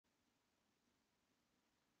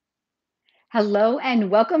Hello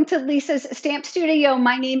and welcome to Lisa's Stamp Studio.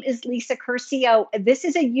 My name is Lisa Curcio. This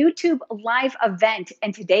is a YouTube live event,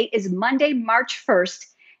 and today is Monday, March 1st,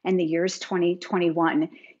 and the year is 2021.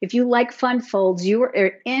 If you like fun folds, you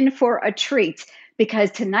are in for a treat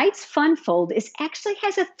because tonight's fun fold actually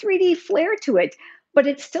has a 3D flair to it, but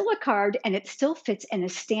it's still a card and it still fits in a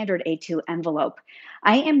standard A2 envelope.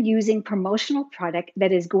 I am using promotional product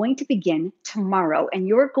that is going to begin tomorrow, and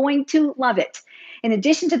you're going to love it. In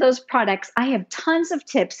addition to those products, I have tons of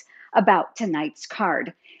tips about tonight's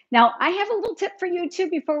card. Now, I have a little tip for you too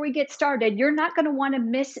before we get started. You're not going to want to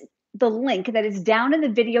miss the link that is down in the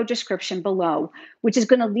video description below, which is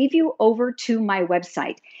going to leave you over to my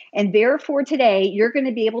website. And therefore, today, you're going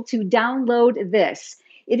to be able to download this.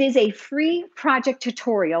 It is a free project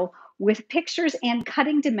tutorial with pictures and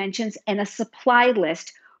cutting dimensions and a supply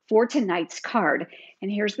list for tonight's card.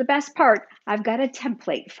 And here's the best part. I've got a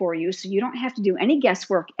template for you so you don't have to do any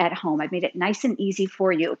guesswork at home. I've made it nice and easy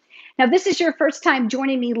for you. Now, this is your first time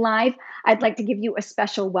joining me live. I'd like to give you a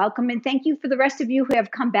special welcome and thank you for the rest of you who have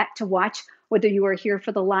come back to watch, whether you are here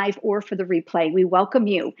for the live or for the replay. We welcome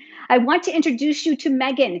you. I want to introduce you to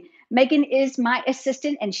Megan. Megan is my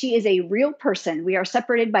assistant and she is a real person. We are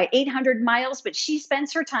separated by 800 miles, but she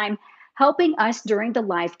spends her time helping us during the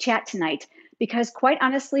live chat tonight. Because quite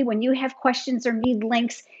honestly, when you have questions or need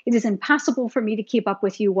links, it is impossible for me to keep up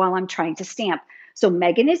with you while I'm trying to stamp. So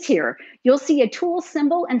Megan is here. You'll see a tool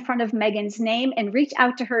symbol in front of Megan's name and reach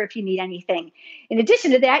out to her if you need anything. In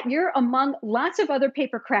addition to that, you're among lots of other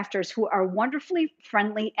paper crafters who are wonderfully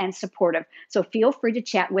friendly and supportive. So feel free to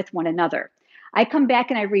chat with one another. I come back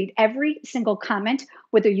and I read every single comment,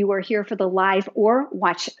 whether you are here for the live or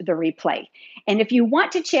watch the replay. And if you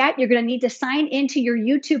want to chat, you're going to need to sign into your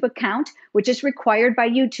YouTube account, which is required by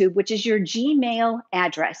YouTube, which is your Gmail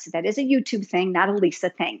address. That is a YouTube thing, not a Lisa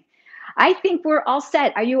thing. I think we're all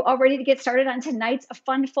set. Are you all ready to get started on tonight's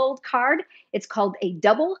fun fold card? It's called a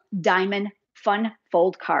double diamond fun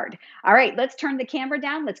fold card. All right, let's turn the camera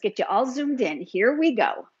down. Let's get you all zoomed in. Here we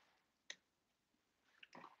go.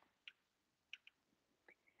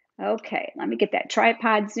 Okay, let me get that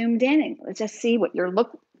tripod zoomed in and let's just see what your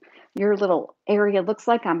little area looks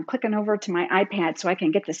like. I'm clicking over to my iPad so I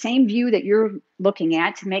can get the same view that you're looking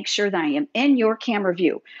at to make sure that I am in your camera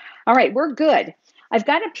view. All right, we're good. I've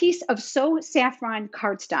got a piece of So Saffron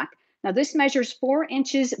cardstock. Now this measures 4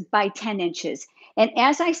 inches by 10 inches. And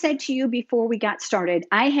as I said to you before we got started,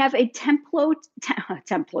 I have a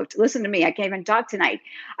template. Listen to me, I can't even talk tonight.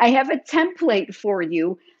 I have a template for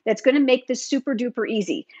you that's going to make this super duper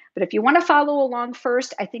easy. But if you want to follow along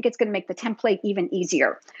first, I think it's going to make the template even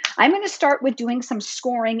easier. I'm going to start with doing some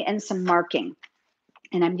scoring and some marking.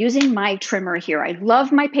 And I'm using my trimmer here. I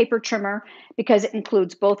love my paper trimmer because it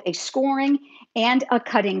includes both a scoring and a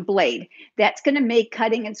cutting blade. That's going to make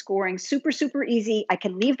cutting and scoring super, super easy. I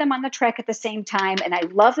can leave them on the track at the same time. And I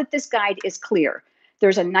love that this guide is clear.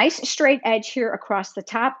 There's a nice straight edge here across the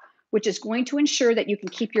top, which is going to ensure that you can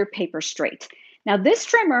keep your paper straight. Now, this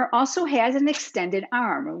trimmer also has an extended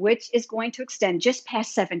arm, which is going to extend just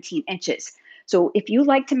past 17 inches. So if you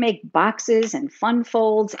like to make boxes and fun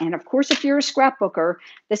folds, and of course, if you're a scrapbooker,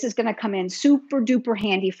 this is going to come in super duper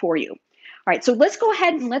handy for you. All right, so let's go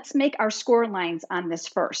ahead and let's make our score lines on this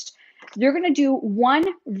first. You're going to do one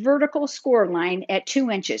vertical score line at 2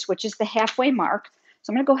 inches, which is the halfway mark. So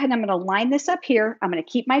I'm going to go ahead and I'm going to line this up here. I'm going to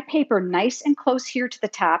keep my paper nice and close here to the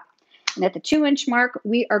top. And at the 2-inch mark,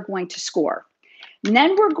 we are going to score. And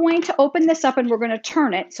then we're going to open this up and we're going to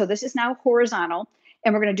turn it. So this is now horizontal.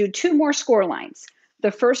 And we're going to do 2 more score lines.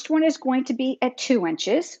 The first one is going to be at 2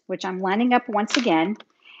 inches, which I'm lining up once again.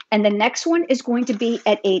 And the next one is going to be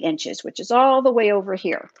at 8 inches, which is all the way over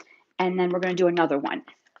here. And then we're going to do another one.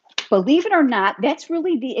 Believe it or not, that's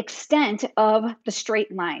really the extent of the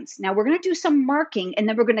straight lines. Now we're going to do some marking and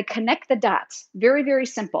then we're going to connect the dots. Very, very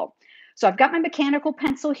simple. So I've got my mechanical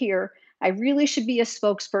pencil here. I really should be a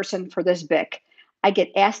spokesperson for this Bic. I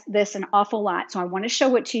get asked this an awful lot, so I want to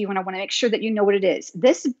show it to you and I want to make sure that you know what it is.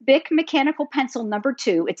 This Bic mechanical pencil number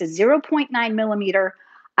 2, it's a 0.9 millimeter.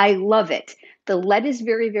 I love it. The lead is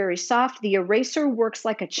very, very soft. The eraser works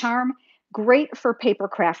like a charm. Great for paper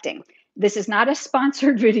crafting. This is not a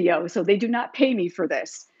sponsored video, so they do not pay me for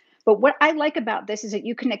this. But what I like about this is that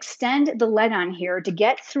you can extend the lead on here to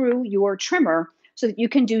get through your trimmer so that you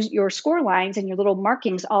can do your score lines and your little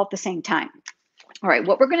markings all at the same time. All right,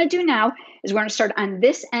 what we're going to do now is we're going to start on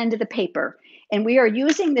this end of the paper. And we are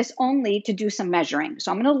using this only to do some measuring.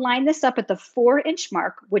 So I'm going to line this up at the 4-inch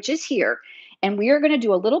mark, which is here. And we are going to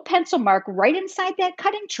do a little pencil mark right inside that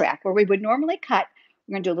cutting track where we would normally cut.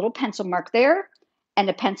 We're going to do a little pencil mark there and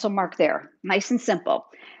a pencil mark there. Nice and simple.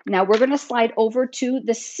 Now we're going to slide over to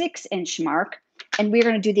the 6-inch mark, and we're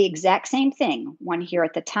going to do the exact same thing. One here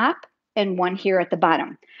at the top and one here at the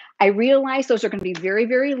bottom. I realize those are going to be very,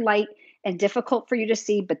 very light and difficult for you to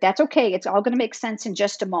see, but that's okay. It's all going to make sense in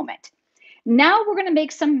just a moment. Now we're going to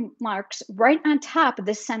make some marks right on top of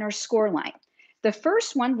this center score line. The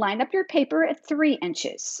first one, line up your paper at 3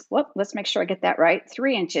 inches. Well, let's make sure I get that right.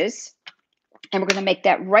 3 inches. And we're going to make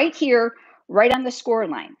that right here, right on the score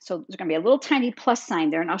line. So there's going to be a little tiny plus sign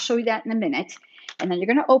there, and I'll show you that in a minute. And then you're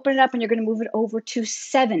going to open it up and you're going to move it over to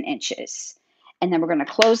 7 inches. And then we're going to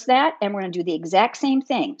close that and we're going to do the exact same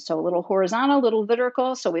thing. So a little horizontal, a little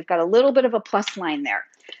vertical. So we've got a little bit of a plus line there.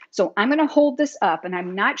 So I'm going to hold this up, and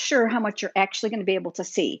I'm not sure how much you're actually going to be able to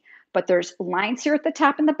see, but there's lines here at the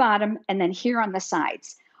top and the bottom, and then here on the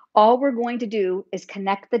sides. All we're going to do is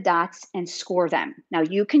connect the dots and score them. Now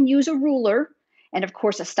you can use a ruler and of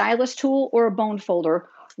course a stylus tool or a bone folder,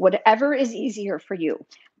 whatever is easier for you.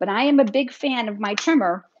 But I am a big fan of my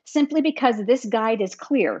trimmer simply because this guide is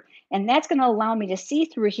clear, and that's going to allow me to see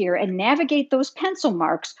through here and navigate those pencil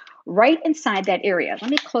marks right inside that area.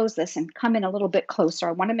 Let me close this and come in a little bit closer.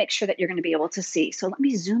 I want to make sure that you're going to be able to see. So let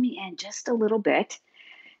me zoom you in just a little bit.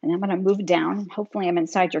 And I'm going to move down. Hopefully I'm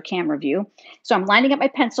inside your camera view. So I'm lining up my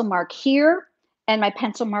pencil mark here and my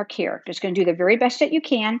pencil mark here. Just going to do the very best that you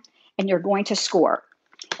can, and you're going to score.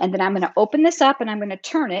 And then I'm going to open this up and I'm going to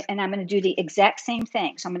turn it, and I'm going to do the exact same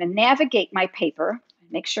thing. So I'm going to navigate my paper,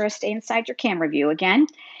 make sure I stay inside your camera view again,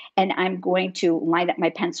 and I'm going to line up my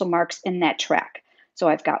pencil marks in that track. So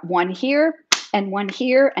I've got one here and one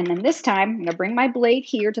here, and then this time I'm going to bring my blade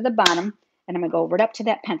here to the bottom, and I'm going to go right up to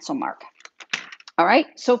that pencil mark. All right,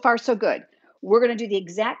 so far so good. We're going to do the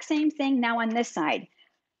exact same thing now on this side.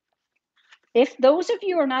 If those of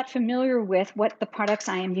you are not familiar with what the products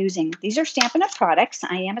I am using, these are Stampin' Up products.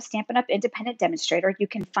 I am a Stampin' Up independent demonstrator. You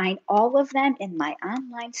can find all of them in my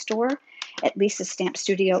online store at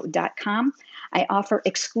lisastampstudio.com. I offer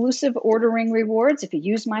exclusive ordering rewards. If you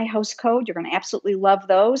use my host code, you're going to absolutely love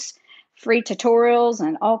those. Free tutorials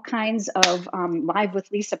and all kinds of Live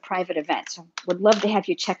with Lisa private events. Would love to have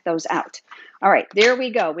you check those out. All right, there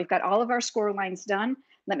we go. We've got all of our score lines done.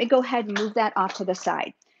 Let me go ahead and move that off to the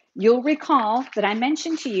side. You'll recall that I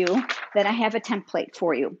mentioned to you that I have a template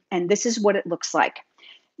for you, and this is what it looks like.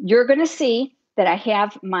 You're going to see that I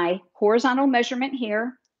have my horizontal measurement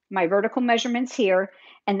here, my vertical measurements here,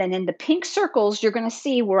 and then in the pink circles, you're going to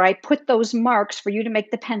see where I put those marks for you to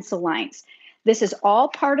make the pencil lines. This is all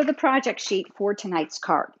part of the project sheet for tonight's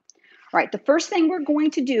card. All right, the first thing we're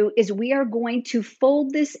going to do is we are going to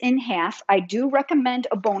fold this in half. I do recommend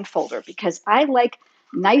a bone folder because I like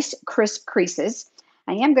nice crisp creases.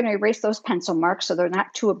 I am going to erase those pencil marks so they're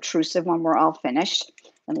not too obtrusive when we're all finished.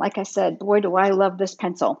 And like I said, boy, do I love this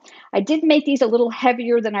pencil. I did make these a little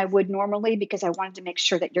heavier than I would normally because I wanted to make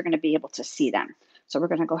sure that you're going to be able to see them. So we're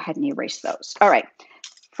going to go ahead and erase those. All right,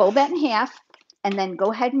 fold that in half and then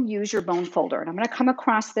go ahead and use your bone folder. And I'm going to come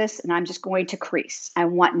across this and I'm just going to crease. I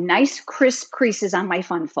want nice crisp creases on my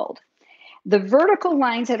fun fold. The vertical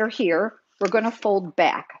lines that are here, we're going to fold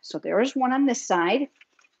back. So there's one on this side.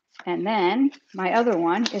 And then my other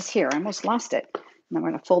one is here. I almost lost it. And I'm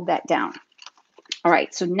going to fold that down. All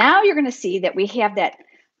right, so now you're going to see that we have that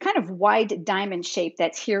kind of wide diamond shape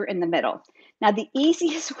that's here in the middle. Now, the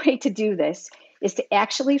easiest way to do this is to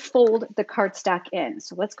actually fold the cardstock in.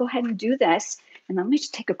 So let's go ahead and do this. And let me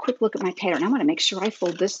just take a quick look at my pattern. I want to make sure I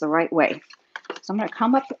fold this the right way. So I'm going to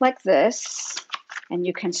come up like this, and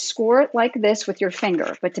you can score it like this with your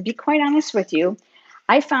finger. But to be quite honest with you,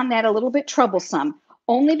 I found that a little bit troublesome,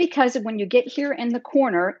 only because when you get here in the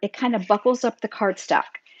corner, it kind of buckles up the cardstock.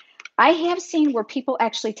 I have seen where people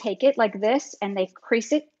actually take it like this and they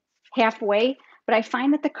crease it halfway, but I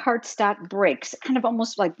find that the cardstock breaks. It kind of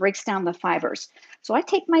almost like breaks down the fibers. So I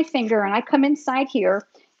take my finger and I come inside here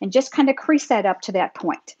and just kind of crease that up to that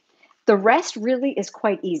point. The rest really is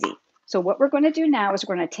quite easy. So what we're going to do now is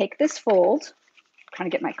we're going to take this fold, trying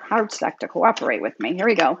to get my cardstock to cooperate with me. Here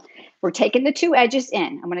we go. We're taking the two edges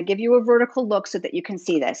in. I'm going to give you a vertical look so that you can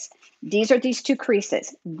see this. These are these two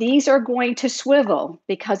creases. These are going to swivel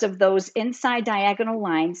because of those inside diagonal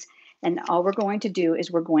lines. And all we're going to do is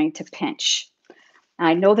we're going to pinch.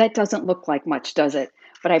 I know that doesn't look like much, does it?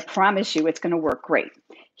 But I promise you it's going to work great.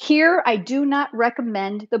 Here, I do not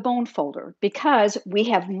recommend the bone folder because we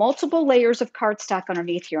have multiple layers of cardstock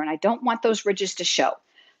underneath here, and I don't want those ridges to show.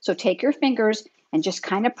 So take your fingers and just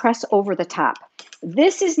kind of press over the top.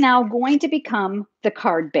 This is now going to become the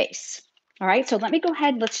card base. All right, so let me go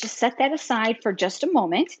ahead. Let's just set that aside for just a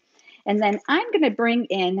moment. And then I'm going to bring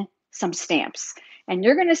in some stamps. And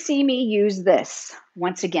you're going to see me use this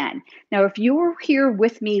once again. Now, if you were here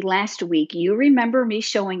with me last week, you remember me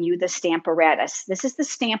showing you the Stamparatus. This is the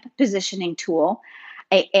stamp positioning tool.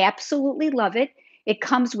 I absolutely love it. It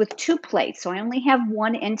comes with 2 plates, so I only have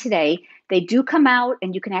one in today. They do come out,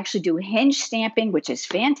 and you can actually do hinge stamping, which is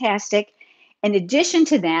fantastic. In addition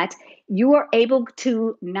to that, you are able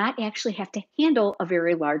to not actually have to handle a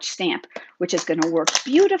very large stamp, which is going to work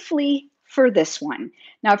beautifully for this one.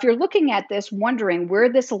 Now, if you're looking at this wondering where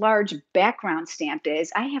this large background stamp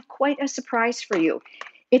is, I have quite a surprise for you.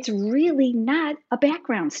 It's really not a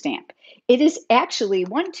background stamp. It is actually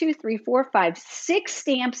 1, 2, 3, 4, 5, 6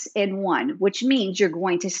 stamps in one, which means you're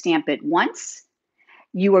going to stamp it once.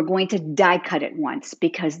 You are going to die cut it once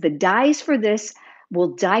because the dies for this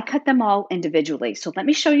will die cut them all individually. So let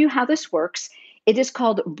me show you how this works. It is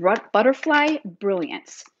called Butterfly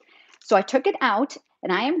Brilliance. So I took it out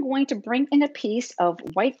and I am going to bring in a piece of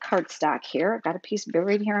white cardstock here. I've got a piece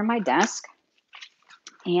buried here on my desk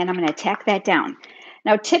and I'm going to tack that down.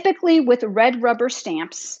 Now, typically with red rubber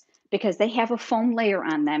stamps, because they have a foam layer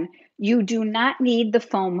on them, you do not need the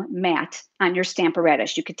foam mat on your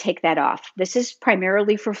Stamparatus. You could take that off. This is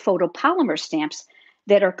primarily for photopolymer stamps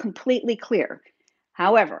that are completely clear.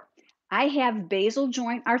 However, I have basal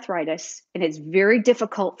joint arthritis and it's very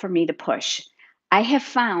difficult for me to push. I have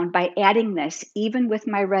found by adding this, even with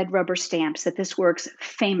my red rubber stamps, that this works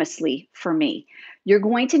famously for me. You're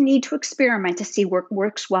going to need to experiment to see what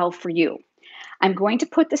works well for you. I'm going to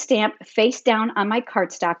put the stamp face down on my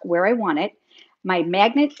cardstock where I want it. My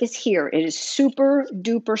magnet is here. It is super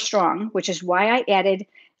duper strong, which is why I added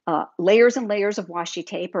layers and layers of washi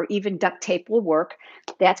tape, or even duct tape will work.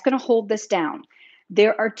 That's going to hold this down.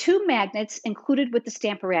 There are 2 magnets included with the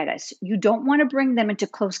Stamparatus. You don't want to bring them into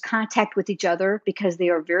close contact with each other because they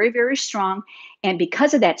are very, very strong. And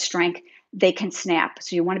because of that strength, they can snap.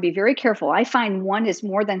 So you want to be very careful. I find one is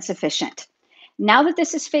more than sufficient. Now that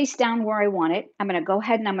this is face down where I want it, I'm going to go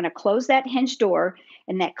ahead and I'm going to close that hinge door,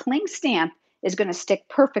 and that cling stamp is going to stick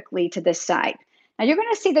perfectly to this side. Now you're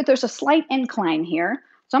going to see that there's a slight incline here.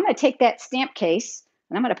 So I'm going to take that stamp case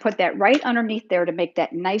and I'm going to put that right underneath there to make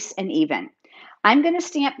that nice and even. I'm going to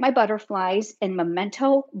stamp my butterflies in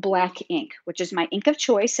Memento Black ink, which is my ink of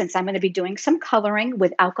choice since I'm going to be doing some coloring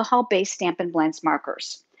with alcohol-based Stampin' Blends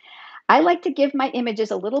markers. I like to give my images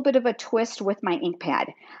a little bit of a twist with my ink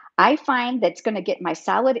pad. I find that's going to get my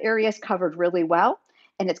solid areas covered really well,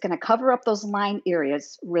 and it's going to cover up those line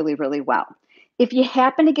areas really, really well. If you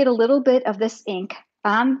happen to get a little bit of this ink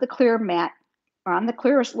on the clear mat, or on the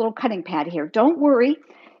clearest little cutting pad here, don't worry.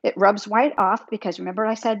 It rubs right off because remember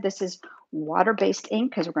I said this is water-based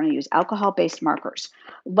ink because we're going to use alcohol-based markers.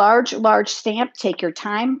 Large, large stamp, take your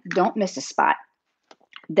time, don't miss a spot.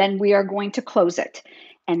 Then we are going to close it.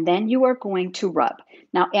 And then you are going to rub.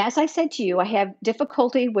 Now, as I said to you, I have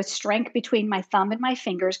difficulty with strength between my thumb and my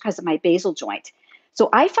fingers because of my basal joint. So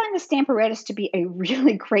I find the Stamparatus to be a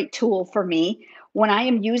really great tool for me when I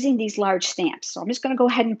am using these large stamps. So I'm just going to go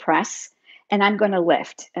ahead and press and I'm going to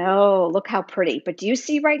lift. Oh, look how pretty. But do you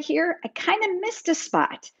see right here? I kind of missed a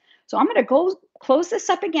spot. So I'm going to go close this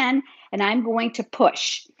up again and I'm going to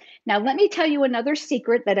push. Now, let me tell you another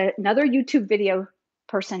secret that another YouTube video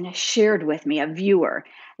person shared with me, a viewer.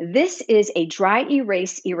 This is a dry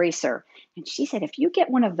erase eraser. And she said, if you get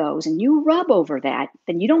one of those and you rub over that,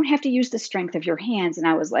 then you don't have to use the strength of your hands. And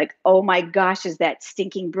I was like, oh my gosh, is that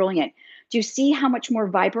stinking brilliant. Do you see how much more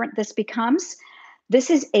vibrant this becomes? This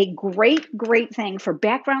is a great, great thing for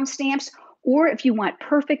background stamps or if you want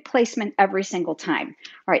perfect placement every single time.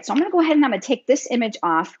 All right, so I'm going to go ahead and I'm going to take this image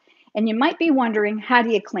off. And you might be wondering, how do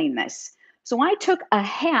you clean this? So I took a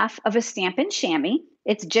half of a Stampin' Chamois.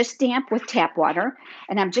 It's just damp with tap water,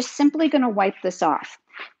 and I'm just simply going to wipe this off.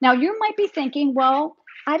 Now, you might be thinking, well,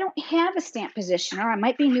 I don't have a stamp positioner. I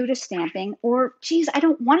might be new to stamping, or, geez, I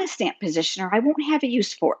don't want a stamp positioner. I won't have a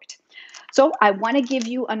use for it. So I want to give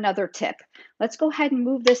you another tip. Let's go ahead and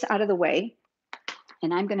move this out of the way,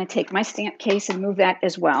 and I'm going to take my stamp case and move that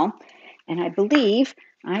as well. And I believe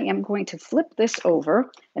I am going to flip this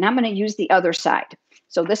over, and I'm going to use the other side.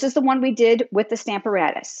 So this is the one we did with the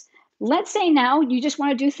Stamparatus. Let's say now you just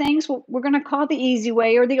want to do things, well, we're going to call the easy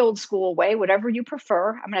way or the old school way, whatever you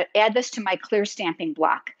prefer. I'm going to add this to my clear stamping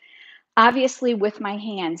block. Obviously, with my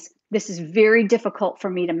hands, this is very difficult for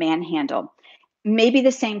me to manhandle. Maybe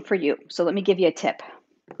the same for you. So let me give you a tip.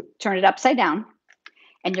 Turn it upside down,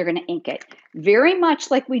 and you're going to ink it. Very much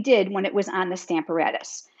like we did when it was on the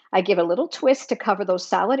Stamparatus. I give a little twist to cover those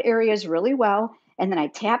solid areas really well, and then I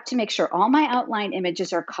tap to make sure all my outline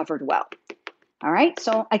images are covered well. All right,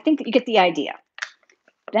 so I think that you get the idea.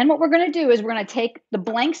 Then what we're going to do is we're going to take the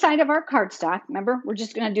blank side of our cardstock. Remember, we're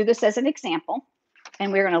just going to do this as an example.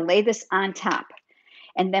 And we're going to lay this on top.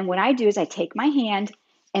 And then what I do is I take my hand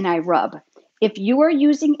and I rub. If you are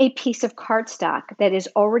using a piece of cardstock that is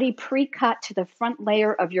already pre-cut to the front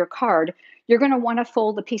layer of your card, you're going to want to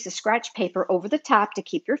fold a piece of scratch paper over the top to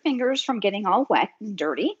keep your fingers from getting all wet and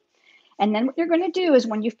dirty. And then what you're going to do is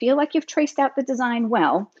when you feel like you've traced out the design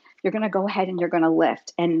well, you're going to go ahead and you're going to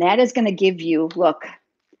lift. And that is going to give you, look,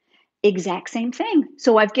 exact same thing.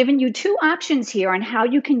 So I've given you two options here on how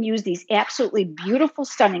you can use these absolutely beautiful,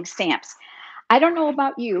 stunning stamps. I don't know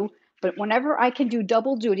about you, but whenever I can do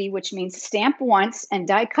double duty, which means stamp once and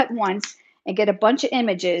die cut once and get a bunch of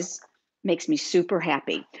images, makes me super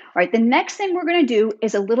happy. All right, the next thing we're going to do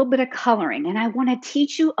is a little bit of coloring, and I want to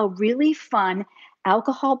teach you a really fun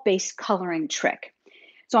alcohol-based coloring trick.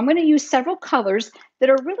 So I'm going to use several colors that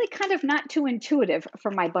are really kind of not too intuitive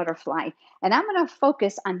for my butterfly. And I'm going to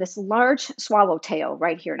focus on this large swallowtail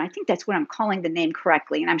right here. And I think that's what I'm calling the name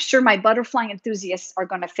correctly. And I'm sure my butterfly enthusiasts are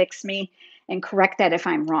going to fix me and correct that if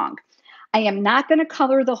I'm wrong. I am not going to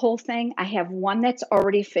color the whole thing. I have one that's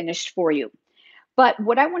already finished for you. But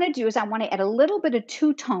what I want to do is I want to add a little bit of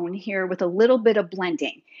two-tone here with a little bit of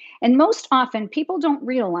blending. And most often, people don't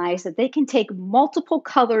realize that they can take multiple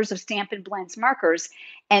colors of Stampin' Blends markers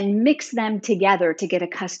and mix them together to get a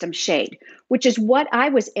custom shade, which is what I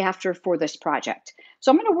was after for this project.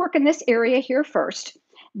 So I'm going to work in this area here first.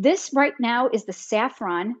 This right now is the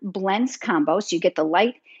Saffron Blends combo, so you get the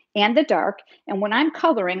light and the dark. And when I'm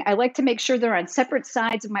coloring, I like to make sure they're on separate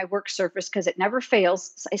sides of my work surface because it never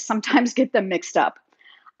fails. I sometimes get them mixed up.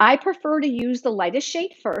 I prefer to use the lightest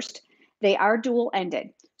shade first. They are dual-ended.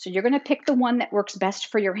 So you're going to pick the one that works best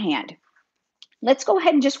for your hand. Let's go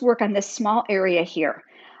ahead and just work on this small area here.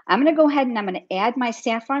 I'm going to go ahead and I'm going to add my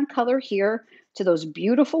saffron color here to those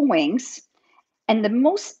beautiful wings. And the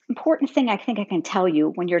most important thing I think I can tell you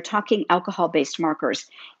when you're talking alcohol-based markers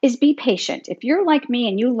is be patient. If you're like me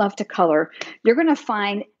and you love to color, you're going to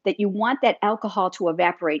find that you want that alcohol to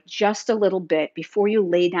evaporate just a little bit before you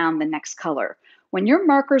lay down the next color. When your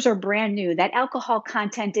markers are brand new, that alcohol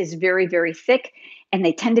content is very, very thick and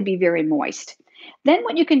they tend to be very moist. Then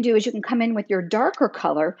what you can do is you can come in with your darker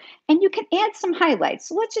color and you can add some highlights.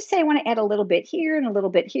 So let's just say I want to add a little bit here and a little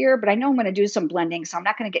bit here, but I know I'm going to do some blending, so I'm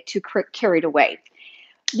not going to get too carried away.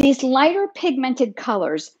 These lighter pigmented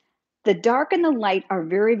colors, the dark and the light are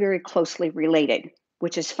very, very closely related,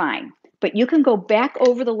 which is fine. But you can go back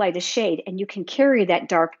over the lightest shade and you can carry that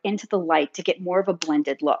dark into the light to get more of a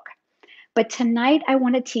blended look. But tonight I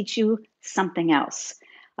want to teach you something else,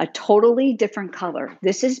 a totally different color.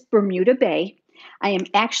 This is Bermuda Bay. I am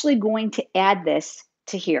actually going to add this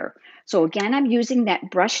to here. So again, I'm using that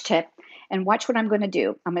brush tip and watch what I'm going to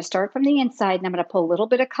do. I'm going to start from the inside and I'm going to pull a little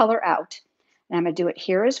bit of color out. And I'm going to do it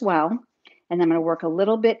here as well. And I'm going to work a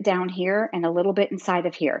little bit down here and a little bit inside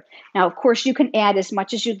of here. Now, of course, you can add as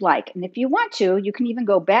much as you'd like. And if you want to, you can even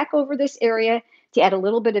go back over this area to add a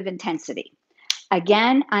little bit of intensity.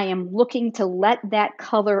 Again, I am looking to let that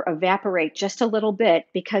color evaporate just a little bit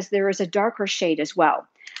because there is a darker shade as well.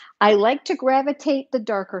 I like to gravitate the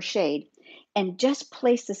darker shade and just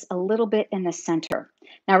place this a little bit in the center.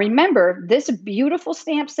 Now remember, this beautiful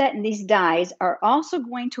stamp set and these dies are also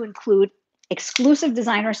going to include exclusive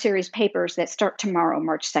designer series papers that start tomorrow,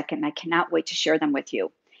 March 2nd. I cannot wait to share them with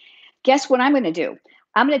you. Guess what I'm going to do?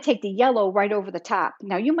 I'm going to take the yellow right over the top.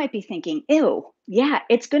 Now you might be thinking, ew, yeah,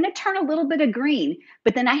 it's going to turn a little bit of green,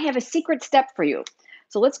 but then I have a secret step for you.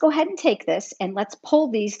 So let's go ahead and take this and let's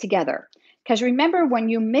pull these together. Because remember, when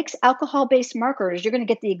you mix alcohol-based markers, you're going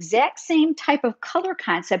to get the exact same type of color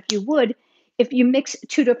concept you would if you mix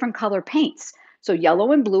two different color paints. So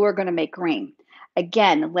yellow and blue are going to make green.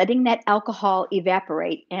 Again, letting that alcohol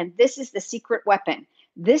evaporate. And this is the secret weapon.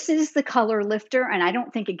 This is the color lifter, and I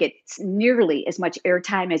don't think it gets nearly as much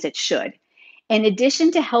airtime as it should. In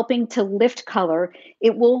addition to helping to lift color,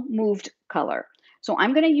 it will move color. So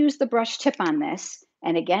I'm going to use the brush tip on this,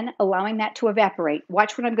 and again, allowing that to evaporate.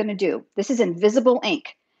 Watch what I'm going to do. This is invisible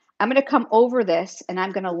ink. I'm going to come over this, and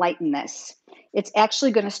I'm going to lighten this. It's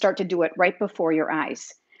actually going to start to do it right before your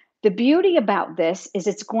eyes. The beauty about this is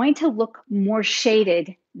it's going to look more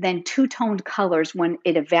shaded than two-toned colors when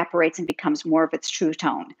it evaporates and becomes more of its true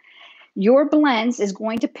tone. Your blends is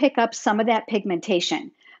going to pick up some of that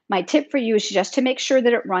pigmentation. My tip for you is just to make sure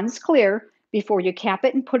that it runs clear before you cap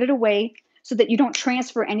it and put it away so that you don't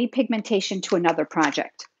transfer any pigmentation to another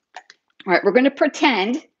project. All right, we're going to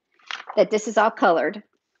pretend that this is all colored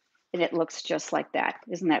and it looks just like that.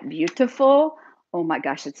 Isn't that beautiful? Oh my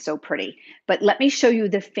gosh, it's so pretty. But let me show you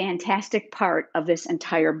the fantastic part of this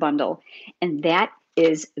entire bundle, and that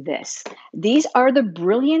is this. These are the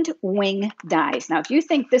Brilliant Wing dies. Now, if you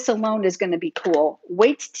think this alone is going to be cool,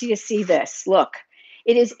 wait till you see this. Look,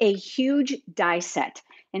 It is a huge die set.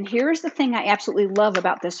 And here's the thing I absolutely love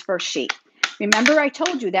about this first sheet. Remember I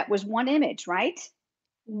told you that was one image, right?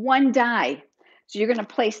 One die. So you're going to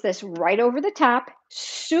place this right over the top.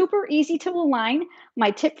 Super easy to align.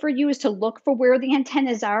 My tip for you is to look for where the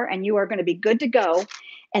antennas are, and you are going to be good to go.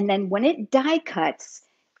 And then when it die cuts,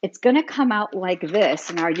 it's going to come out like this.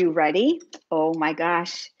 And are you ready? Oh my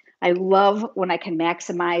gosh. I love when I can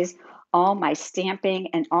maximize all my stamping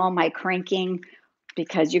and all my cranking,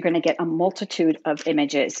 because you're going to get a multitude of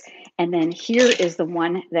images. And then here is the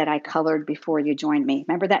one that I colored before you joined me.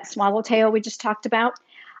 Remember that swallowtail we just talked about?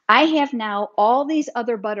 I have now all these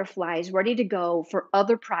other butterflies ready to go for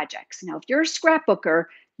other projects. Now, if you're a scrapbooker,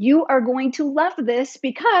 you are going to love this,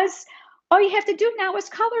 because all you have to do now is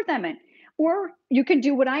color them in. Or you can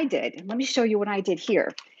do what I did. Let me show you what I did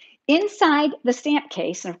here. Inside the stamp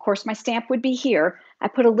case, and of course my stamp would be here, I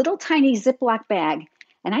put a little tiny Ziploc bag,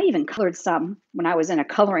 and I even colored some when I was in a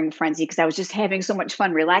coloring frenzy because I was just having so much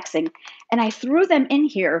fun relaxing. And I threw them in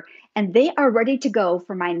here, and they are ready to go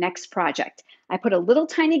for my next project. I put a little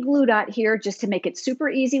tiny glue dot here just to make it super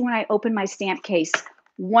easy when I open my stamp case.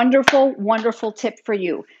 Wonderful, wonderful tip for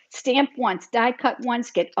you. Stamp once, die cut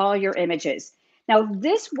once, get all your images. Now,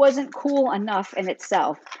 this wasn't cool enough in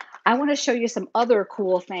itself. I want to show you some other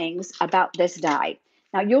cool things about this die.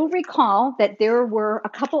 Now, you'll recall that there were a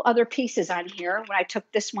couple other pieces on here when I took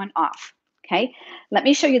this one off. Okay, let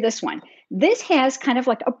me show you this one. This has kind of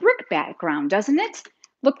like a brick background, doesn't it?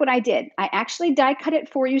 Look what I did. I actually die cut it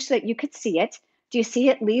for you so that you could see it. Do you see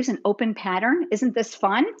it leaves an open pattern? Isn't this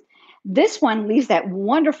fun? This one leaves that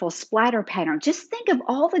wonderful splatter pattern. Just think of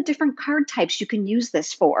all the different card types you can use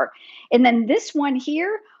this for. And then this one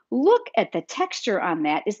here, look at the texture on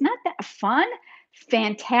that. Isn't that fun?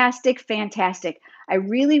 Fantastic, fantastic. I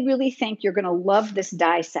really, really think you're going to love this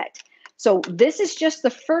die set. So this is just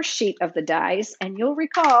the first sheet of the dies. And you'll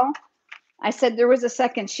recall I said there was a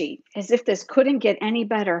second sheet, as if this couldn't get any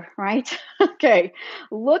better, right? Okay,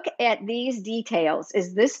 look at these details.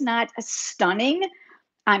 Is this not stunning?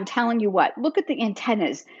 I'm telling you what, look at the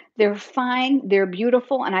antennas. They're fine, they're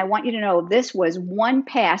beautiful, and I want you to know this was one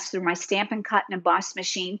pass through my Stampin' Cut and Emboss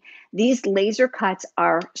machine. These laser cuts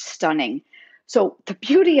are stunning. So the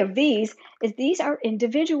beauty of these is these are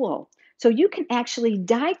individual. So you can actually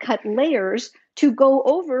die cut layers to go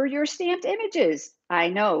over your stamped images. I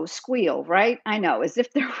know, squeal, right? I know, as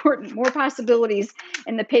if there weren't more possibilities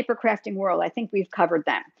in the paper crafting world. I think we've covered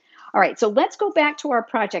them. All right, so let's go back to our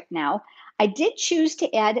project now. I did choose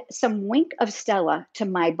to add some Wink of Stella to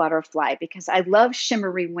my butterfly because I love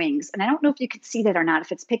shimmery wings. And I don't know if you can see that or not,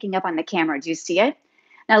 if it's picking up on the camera. Do you see it?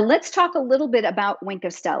 Now let's talk a little bit about Wink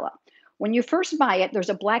of Stella. When you first buy it, there's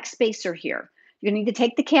a black spacer here. You need to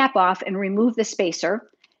take the cap off and remove the spacer,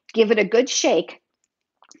 give it a good shake,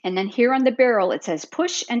 and then here on the barrel, it says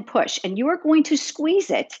push and push, and you are going to squeeze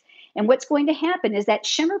it. And what's going to happen is that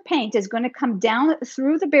shimmer paint is going to come down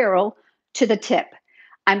through the barrel to the tip.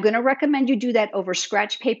 I'm going to recommend you do that over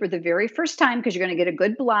scratch paper the very first time because you're going to get a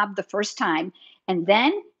good blob the first time. And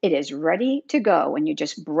then it is ready to go and you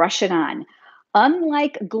just brush it on.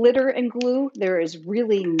 Unlike glitter and glue, there is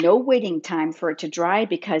really no waiting time for it to dry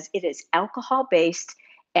because it is alcohol-based.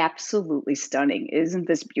 Absolutely stunning. Isn't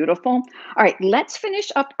this beautiful? All right, let's finish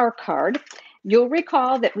up our card. You'll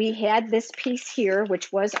recall that we had this piece here,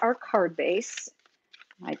 which was our card base.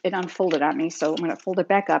 It unfolded on me, so I'm going to fold it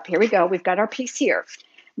back up. Here we go. We've got our piece here.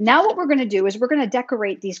 Now what we're going to do is we're going to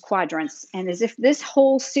decorate these quadrants. And as if this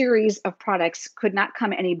whole series of products could not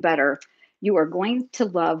come any better, you are going to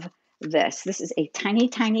love this. This is a tiny,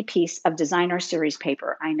 tiny piece of designer series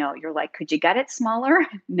paper. I know you're like, could you get it smaller?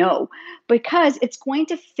 No, because it's going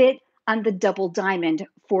to fit on the double diamond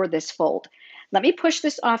for this fold. Let me push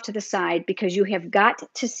this off to the side because you have got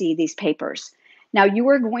to see these papers. Now you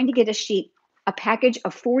are going to get a package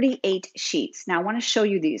of 48 sheets. Now I want to show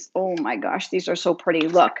you these. Oh my gosh, these are so pretty.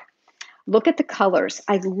 Look at the colors.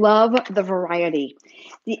 I love the variety.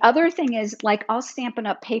 The other thing is, like all Stampin'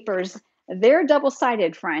 Up papers, they're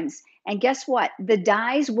double-sided, friends. And guess what? The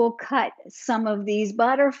dies will cut some of these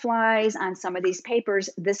butterflies on some of these papers,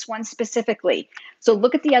 this one specifically. So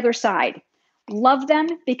look at the other side. Love them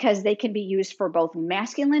because they can be used for both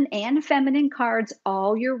masculine and feminine cards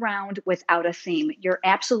all year round without a theme. You're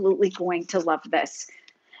absolutely going to love this.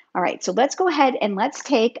 All right, so let's go ahead and let's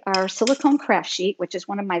take our silicone craft sheet, which is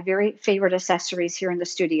one of my very favorite accessories here in the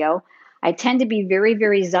studio. I tend to be very,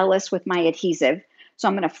 very zealous with my adhesive. So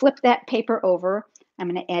I'm going to flip that paper over. I'm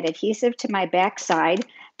going to add adhesive to my back side.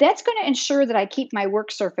 That's going to ensure that I keep my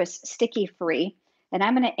work surface sticky free. And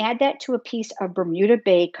I'm going to add that to a piece of Bermuda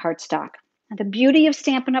Bay cardstock. Now, the beauty of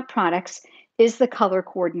Stampin' Up! Products is the color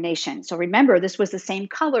coordination. So remember, this was the same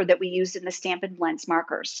color that we used in the Stampin' Blends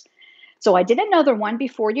markers. So I did another one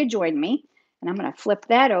before you joined me, and I'm going to flip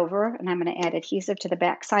that over, and I'm going to add adhesive to the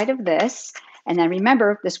back side of this. And then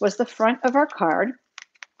remember, this was the front of our card,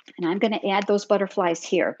 and I'm going to add those butterflies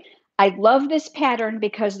here. I love this pattern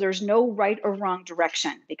because there's no right or wrong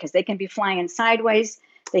direction, because they can be flying sideways,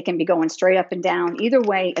 they can be going straight up and down. Either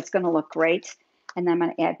way, it's going to look great. And then I'm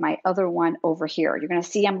going to add my other one over here. You're going to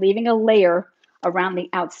see I'm leaving a layer around the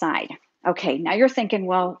outside. Okay, now you're thinking,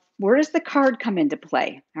 well, where does the card come into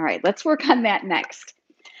play? All right, let's work on that next.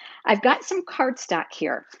 I've got some cardstock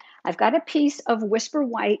here. I've got a piece of Whisper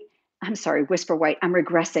White. I'm sorry, Whisper White. I'm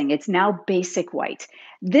regressing. It's now Basic White.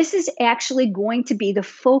 This is actually going to be the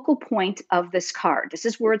focal point of this card. This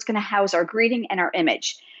is where it's going to house our greeting and our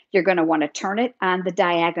image. You're going to want to turn it on the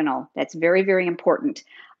diagonal. That's very, very important.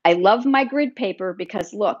 I love my grid paper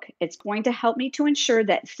because look, it's going to help me to ensure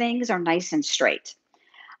that things are nice and straight.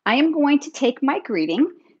 I am going to take my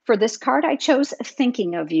greeting. For this card, I chose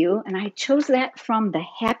Thinking of You, and I chose that from the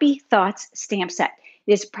Happy Thoughts stamp set.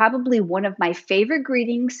 It is probably one of my favorite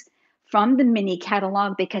greetings from the mini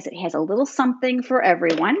catalog because it has a little something for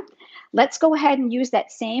everyone. Let's go ahead and use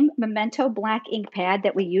that same Memento black ink pad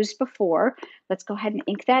that we used before. Let's go ahead and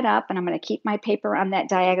ink that up, and I'm going to keep my paper on that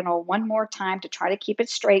diagonal one more time to try to keep it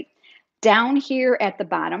straight down here at the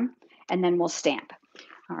bottom, and then we'll stamp.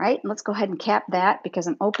 All right, let's go ahead and cap that because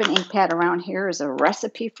an open ink pad around here is a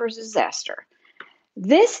recipe for disaster.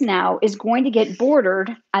 This now is going to get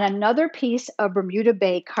bordered on another piece of Bermuda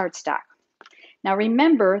Bay cardstock. Now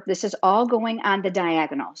remember, this is all going on the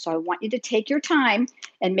diagonal. So I want you to take your time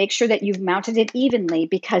and make sure that you've mounted it evenly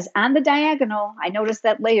because on the diagonal, I noticed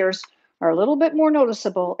that layers are a little bit more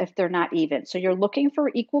noticeable if they're not even. So you're looking for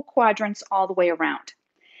equal quadrants all the way around.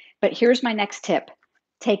 But here's my next tip.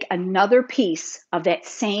 Take another piece of that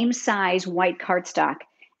same size white cardstock,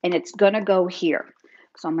 and it's going to go here.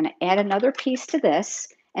 So I'm going to add another piece to this.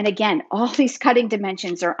 And again, all these cutting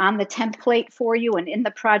dimensions are on the template for you and in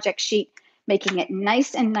the project sheet, making it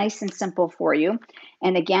nice and simple for you.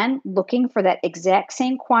 And again, looking for that exact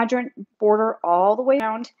same quadrant border all the way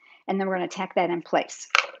around, and then we're going to tack that in place.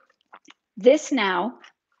 This now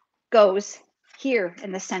goes here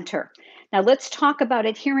in the center. Now let's talk about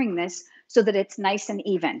adhering this so that it's nice and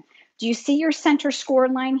even. Do you see your center score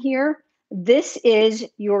line here? This is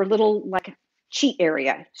your little like cheat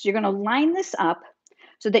area. So you're going to line this up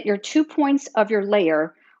so that your 2 points of your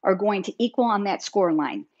layer are going to equal on that score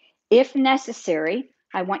line. If necessary,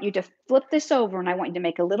 I want you to flip this over and I want you to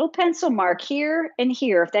make a little pencil mark here and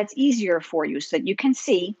here if that's easier for you so that you can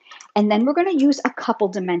see. And then we're going to use a couple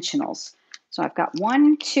dimensionals. So I've got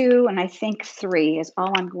 1, 2, and I think 3 is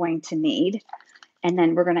all I'm going to need. And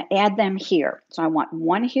then we're going to add them here. So I want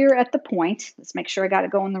 1 here at the point. Let's make sure I got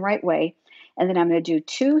it going the right way. And then I'm going to do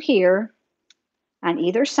 2 here on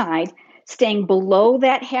either side, staying below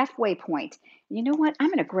that halfway point. You know what? I'm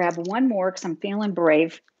going to grab one more because I'm feeling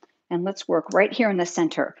brave. And let's work right here in the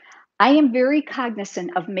center. I am very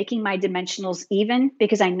cognizant of making my dimensionals even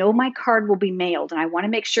because I know my card will be mailed and I want to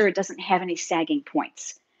make sure it doesn't have any sagging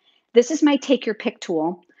points. This is my take your pick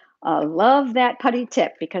tool. Love that putty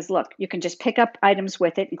tip because look, you can just pick up items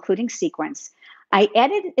with it, including sequins. I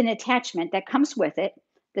added an attachment that comes with it.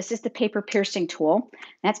 This is the paper piercing tool.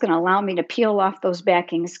 That's going to allow me to peel off those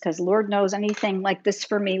backings because Lord knows anything like this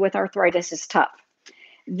for me with arthritis is tough.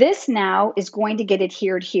 This now is going to get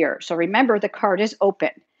adhered here. So remember, the card is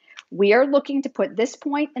open. We are looking to put this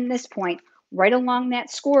point and this point right along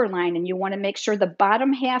that score line, and you want to make sure the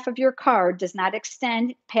bottom half of your card does not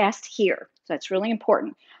extend past here. So that's really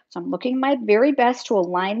important. So I'm looking my very best to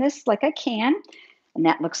align this like I can, and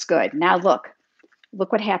that looks good. Now look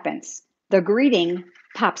what happens. The greeting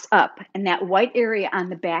pops up, and that white area on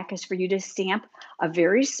the back is for you to stamp a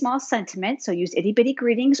very small sentiment. So use itty bitty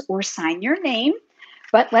greetings or sign your name.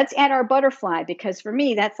 But let's add our butterfly because for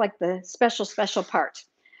me, that's like the special part.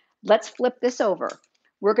 Let's flip this over.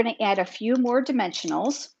 We're going to add a few more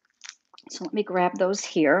dimensionals. So let me grab those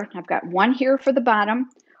here. I've got 1 here for the bottom,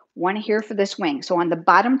 1 here for this wing. So on the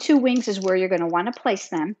bottom 2 wings is where you're going to want to place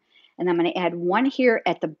them. And I'm going to add 1 here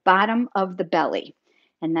at the bottom of the belly.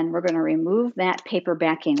 And then we're going to remove that paper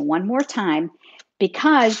backing one more time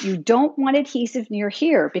because you don't want adhesive near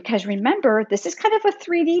here. Because remember, this is kind of a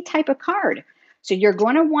 3D type of card. So you're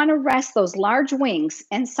going to want to rest those large wings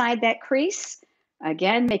inside that crease.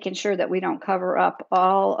 Again, making sure that we don't cover up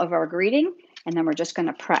all of our greeting. And then we're just going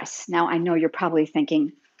to press. Now, I know you're probably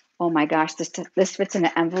thinking, oh my gosh, this fits in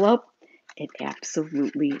an envelope. It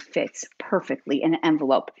absolutely fits perfectly in an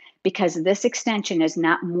envelope because this extension is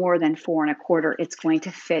not more than 4 1/4. It's going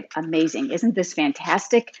to fit amazing. Isn't this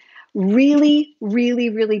fantastic? Really, really,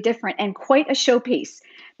 really different and quite a showpiece.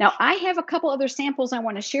 Now, I have a couple other samples I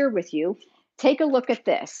want to share with you. Take a look at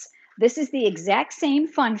this. This is the exact same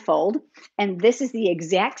fun fold, and this is the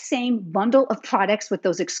exact same bundle of products with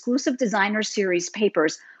those exclusive designer series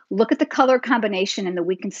papers. Look at the color combination and the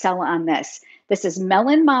we can sell on this. This is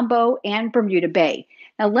Melon Mambo and Bermuda Bay.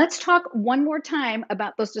 Now, let's talk one more time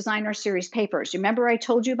about those designer series papers. Remember I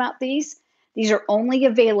told you about these? These are only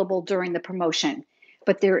available during the promotion.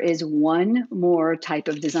 But there is one more type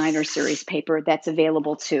of designer series paper that's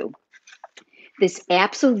available too. This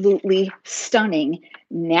absolutely stunning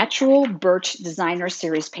natural birch designer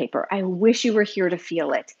series paper. I wish you were here to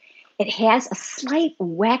feel it. It has a slight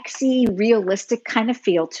waxy, realistic kind of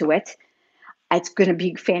feel to it. It's going to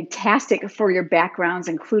be fantastic for your backgrounds,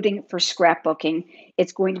 including for scrapbooking.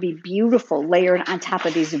 It's going to be beautiful layered on top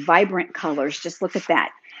of these vibrant colors. Just look at that.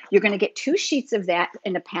 You're going to get 2 sheets of that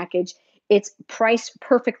in a package. It's priced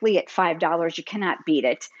perfectly at $5. You cannot beat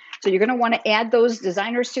it. So you're going to want to add those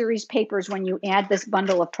designer series papers when you add this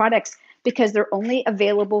bundle of products because they're only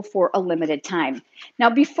available for a limited time. Now,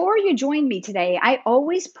 before you join me today, I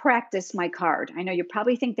always practice my card. I know you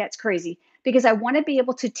probably think that's crazy because I want to be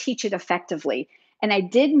able to teach it effectively. And I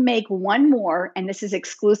did make one more, and this is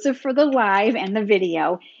exclusive for the live and the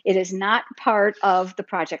video. It is not part of the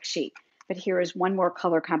project sheet, but here is one more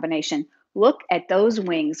color combination. Look at those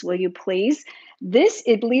wings, will you please? This,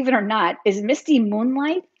 believe it or not, is Misty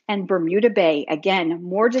Moonlight and Bermuda Bay. Again,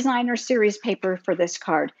 more designer series paper for this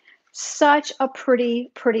card. Such a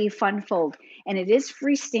pretty, pretty fun fold. And it is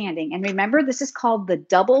freestanding. And remember, this is called the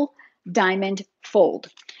double diamond fold.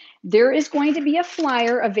 There is going to be a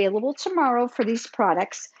flyer available tomorrow for these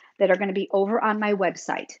products that are going to be over on my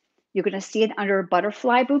website. You're going to see it under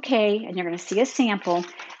Butterfly Bouquet, and you're going to see a sample.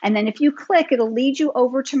 And then if you click, it'll lead you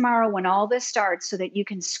over tomorrow when all this starts so that you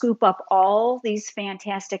can scoop up all these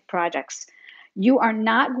fantastic projects. You are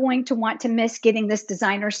not going to want to miss getting this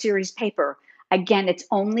designer series paper. Again, it's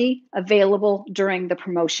only available during the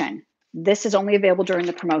promotion. This is only available during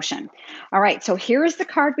the promotion. All right, so here is the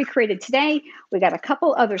card we created today. We got a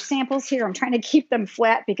couple other samples here. I'm trying to keep them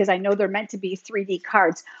flat because I know they're meant to be 3D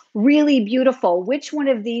cards. Really beautiful. Which one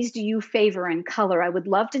of these do you favor in color? I would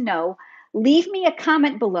love to know. Leave me a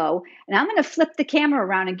comment below, and I'm going to flip the camera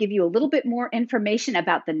around and give you a little bit more information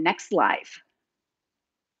about the next live.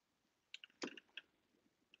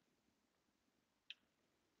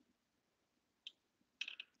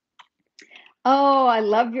 Oh, I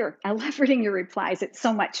love reading your replies. It's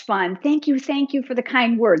so much fun. Thank you for the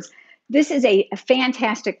kind words. This is a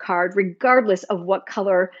fantastic card, regardless of what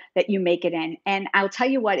color that you make it in. And I'll tell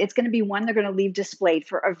you what, it's going to be one they're going to leave displayed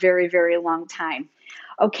for a very, very long time.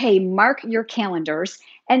 Okay, mark your calendars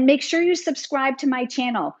and make sure you subscribe to my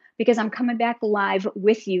channel because I'm coming back live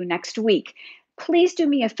with you next week. Please do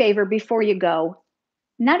me a favor before you go.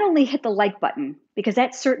 Not only hit the like button, because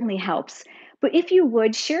that certainly helps, but if you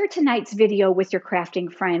would share tonight's video with your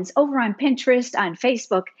crafting friends over on Pinterest, on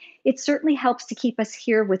Facebook, it certainly helps to keep us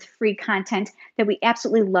here with free content that we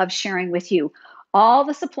absolutely love sharing with you. All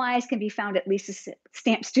the supplies can be found at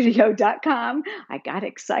lisastampstudio.com. I got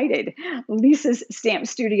excited.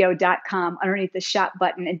 lisastampstudio.com underneath the shop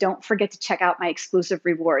button. And don't forget to check out my exclusive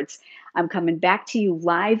rewards. I'm coming back to you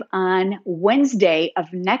live on Wednesday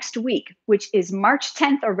of next week, which is March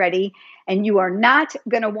 10th already. And you are not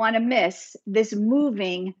going to want to miss this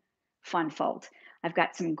moving fun fold. I've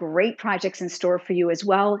got some great projects in store for you as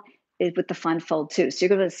well with the fun fold too. So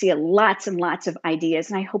you're going to see lots and lots of ideas,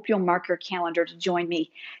 and I hope you'll mark your calendar to join me.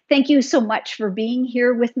 Thank you so much for being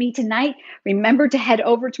here with me tonight. Remember to head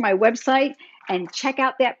over to my website and check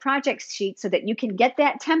out that project sheet so that you can get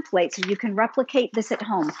that template so you can replicate this at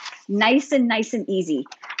home. Nice and easy.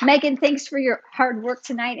 Megan, thanks for your hard work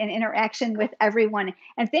tonight and interaction with everyone.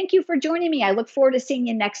 And thank you for joining me. I look forward to seeing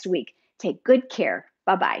you next week. Take good care.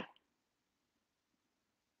 Bye-bye.